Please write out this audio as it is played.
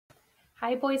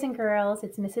Hi, boys and girls.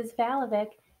 It's Mrs. Valovic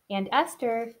and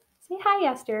Esther. Say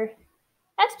hi, Esther.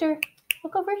 Esther,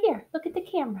 look over here. Look at the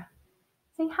camera.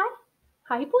 Say hi.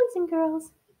 Hi, boys and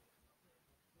girls.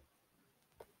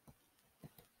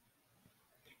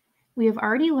 We have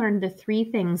already learned the 3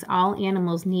 things all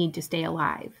animals need to stay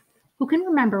alive. Who can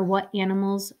remember what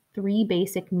animals' 3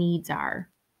 basic needs are?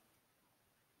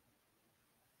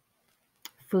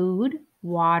 Food,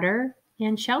 water,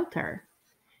 and shelter.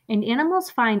 And animals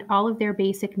find all of their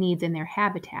basic needs in their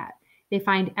habitat. They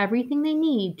find everything they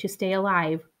need to stay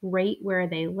alive right where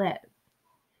they live.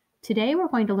 Today we're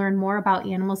going to learn more about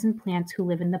animals and plants who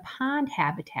live in the pond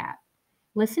habitat.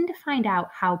 Listen to find out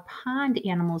how pond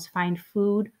animals find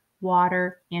food,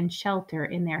 water, and shelter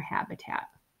in their habitat.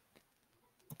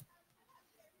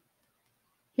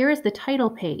 Here is the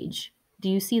title page. Do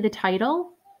you see the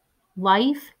title?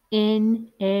 Life in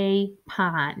a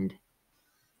pond.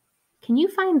 Can you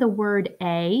find the word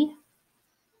A?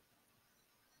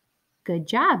 Good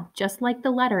job, just like the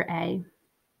letter A.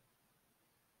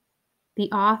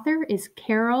 The author is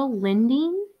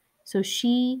Lindeen, so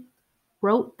she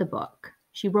wrote the book.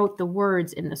 She wrote the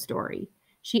words in the story.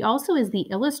 She also is the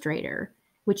illustrator,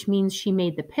 which means she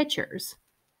made the pictures.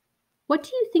 What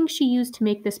do you think she used to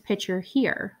make this picture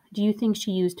here? Do you think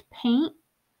she used paint,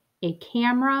 a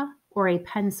camera, or a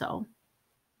pencil?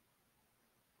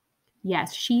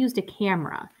 Yes, she used a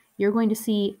camera. You're going to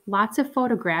see lots of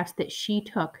photographs that she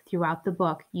took throughout the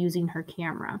book using her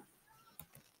camera.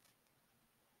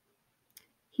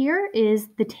 Here is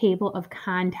the table of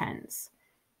contents.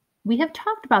 We have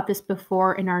talked about this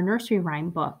before in our nursery rhyme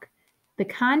book. The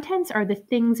contents are the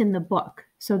things in the book.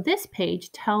 So this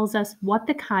page tells us what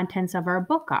the contents of our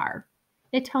book are.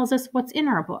 It tells us what's in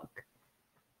our book.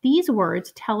 These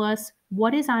words tell us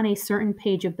what is on a certain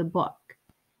page of the book.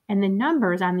 And the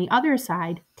numbers on the other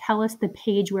side tell us the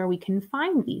page where we can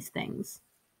find these things.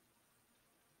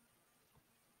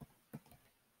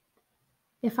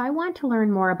 If I want to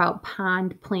learn more about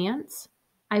pond plants,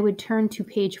 I would turn to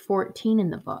page 14 in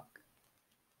the book.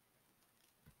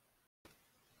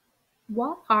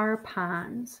 What are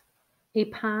ponds? A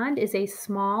pond is a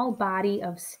small body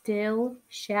of still,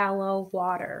 shallow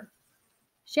water.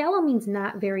 Shallow means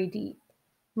not very deep.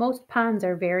 Most ponds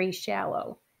are very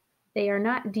shallow. They are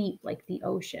not deep like the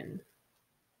ocean.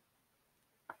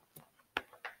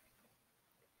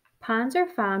 Ponds are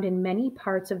found in many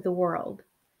parts of the world.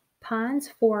 Ponds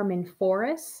form in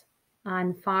forests,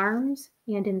 on farms,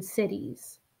 and in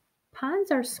cities.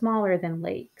 Ponds are smaller than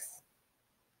lakes.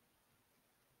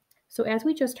 So as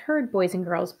we just heard, boys and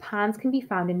girls, ponds can be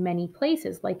found in many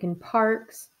places, like in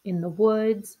parks, in the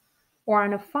woods, or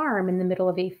on a farm in the middle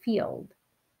of a field.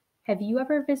 Have you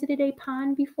ever visited a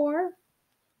pond before?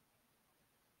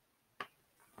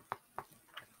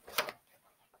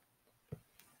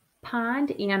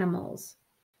 Pond animals.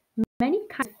 Many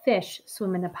kinds of fish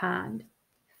swim in a pond.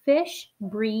 Fish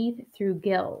breathe through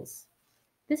gills.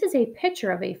 This is a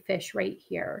picture of a fish right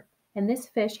here, and this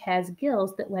fish has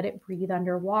gills that let it breathe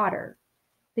underwater.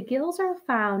 The gills are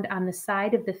found on the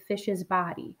side of the fish's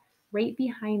body, right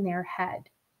behind their head.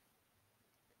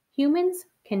 Humans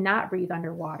cannot breathe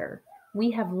underwater.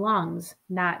 We have lungs,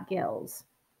 not gills.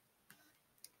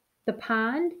 The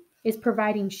pond is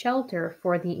providing shelter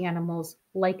for the animals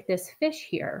like this fish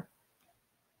here.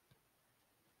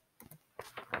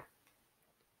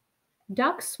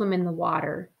 Ducks swim in the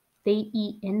water. They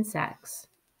eat insects.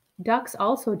 Ducks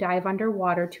also dive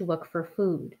underwater to look for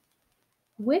food.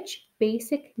 Which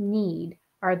basic need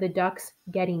are the ducks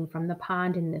getting from the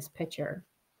pond in this picture?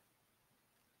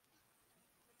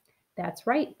 That's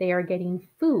right, they are getting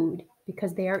food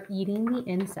because they are eating the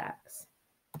insects.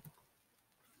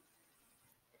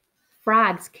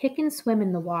 Frogs kick and swim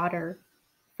in the water.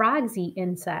 Frogs eat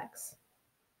insects.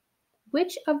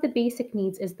 Which of the basic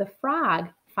needs is the frog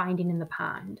finding in the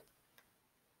pond?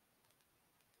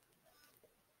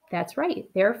 That's right,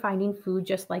 they're finding food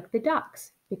just like the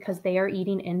ducks because they are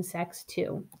eating insects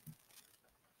too.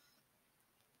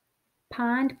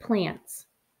 Pond plants.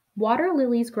 Water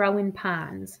lilies grow in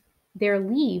ponds. Their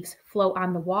leaves float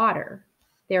on the water.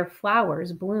 Their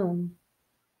flowers bloom.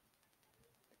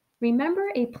 Remember,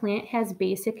 a plant has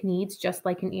basic needs just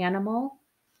like an animal,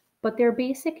 but their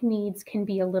basic needs can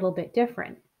be a little bit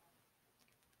different.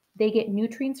 They get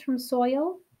nutrients from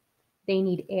soil, they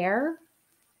need air,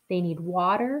 they need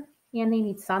water, and they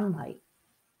need sunlight.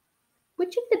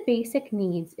 Which of the basic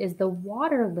needs is the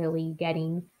water lily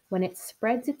getting when it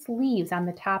spreads its leaves on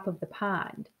the top of the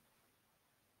pond?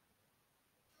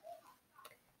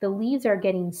 The leaves are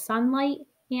getting sunlight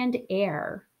and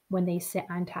air when they sit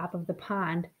on top of the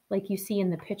pond, like you see in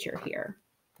the picture here.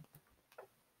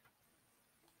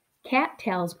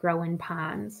 Cattails grow in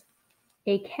ponds.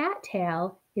 A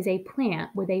cattail is a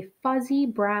plant with a fuzzy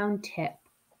brown tip.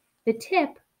 The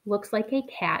tip looks like a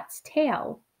cat's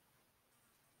tail.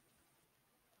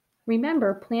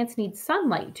 Remember, plants need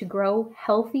sunlight to grow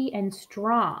healthy and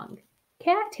strong.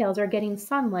 Cattails are getting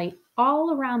sunlight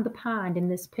all around the pond in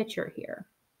this picture here.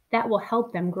 That will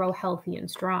help them grow healthy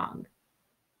and strong.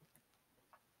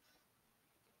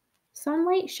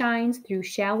 Sunlight shines through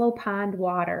shallow pond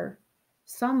water.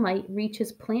 Sunlight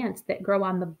reaches plants that grow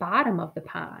on the bottom of the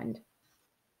pond.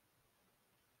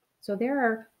 So there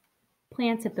are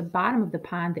plants at the bottom of the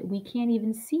pond that we can't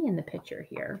even see in the picture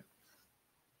here.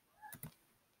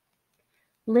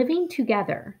 Living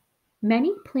together.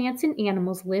 Many plants and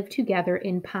animals live together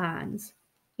in ponds.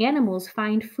 Animals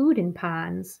find food in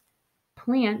ponds.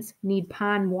 Plants need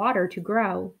pond water to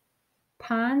grow.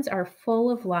 Ponds are full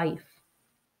of life.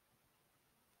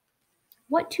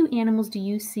 What two animals do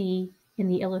you see in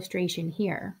the illustration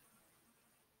here?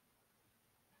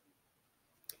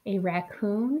 A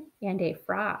raccoon and a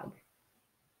frog.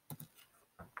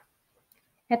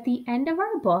 At the end of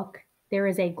our book, there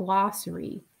is a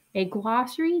glossary. A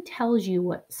glossary tells you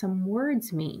what some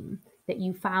words mean that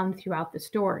you found throughout the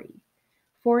story.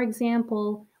 For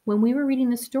example, when we were reading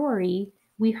the story,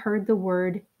 we heard the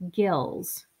word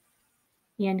gills.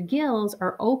 And gills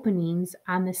are openings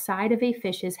on the side of a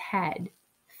fish's head.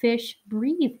 Fish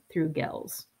breathe through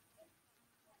gills.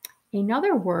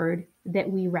 Another word that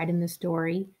we read in the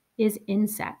story is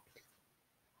insect.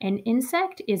 An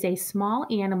insect is a small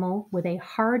animal with a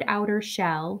hard outer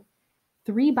shell,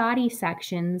 3 body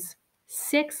sections,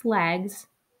 6 legs,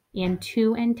 and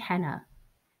 2 antennae.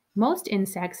 Most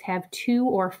insects have 2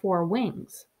 or 4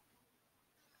 wings.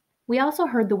 We also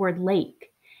heard the word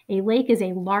lake. A lake is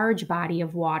a large body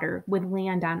of water with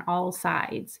land on all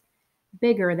sides,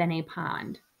 bigger than a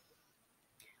pond.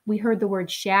 We heard the word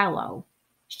shallow.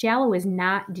 Shallow is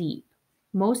not deep.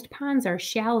 Most ponds are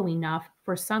shallow enough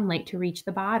for sunlight to reach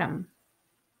the bottom.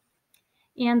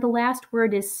 And the last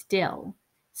word is still.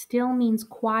 Still means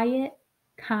quiet,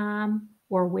 calm,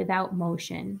 or without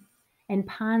motion. And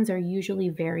ponds are usually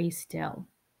very still.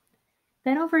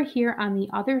 Then over here on the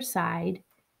other side,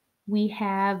 we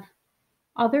have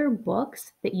other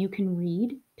books that you can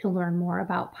read to learn more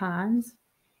about ponds,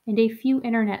 and a few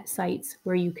internet sites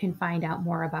where you can find out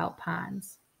more about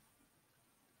ponds.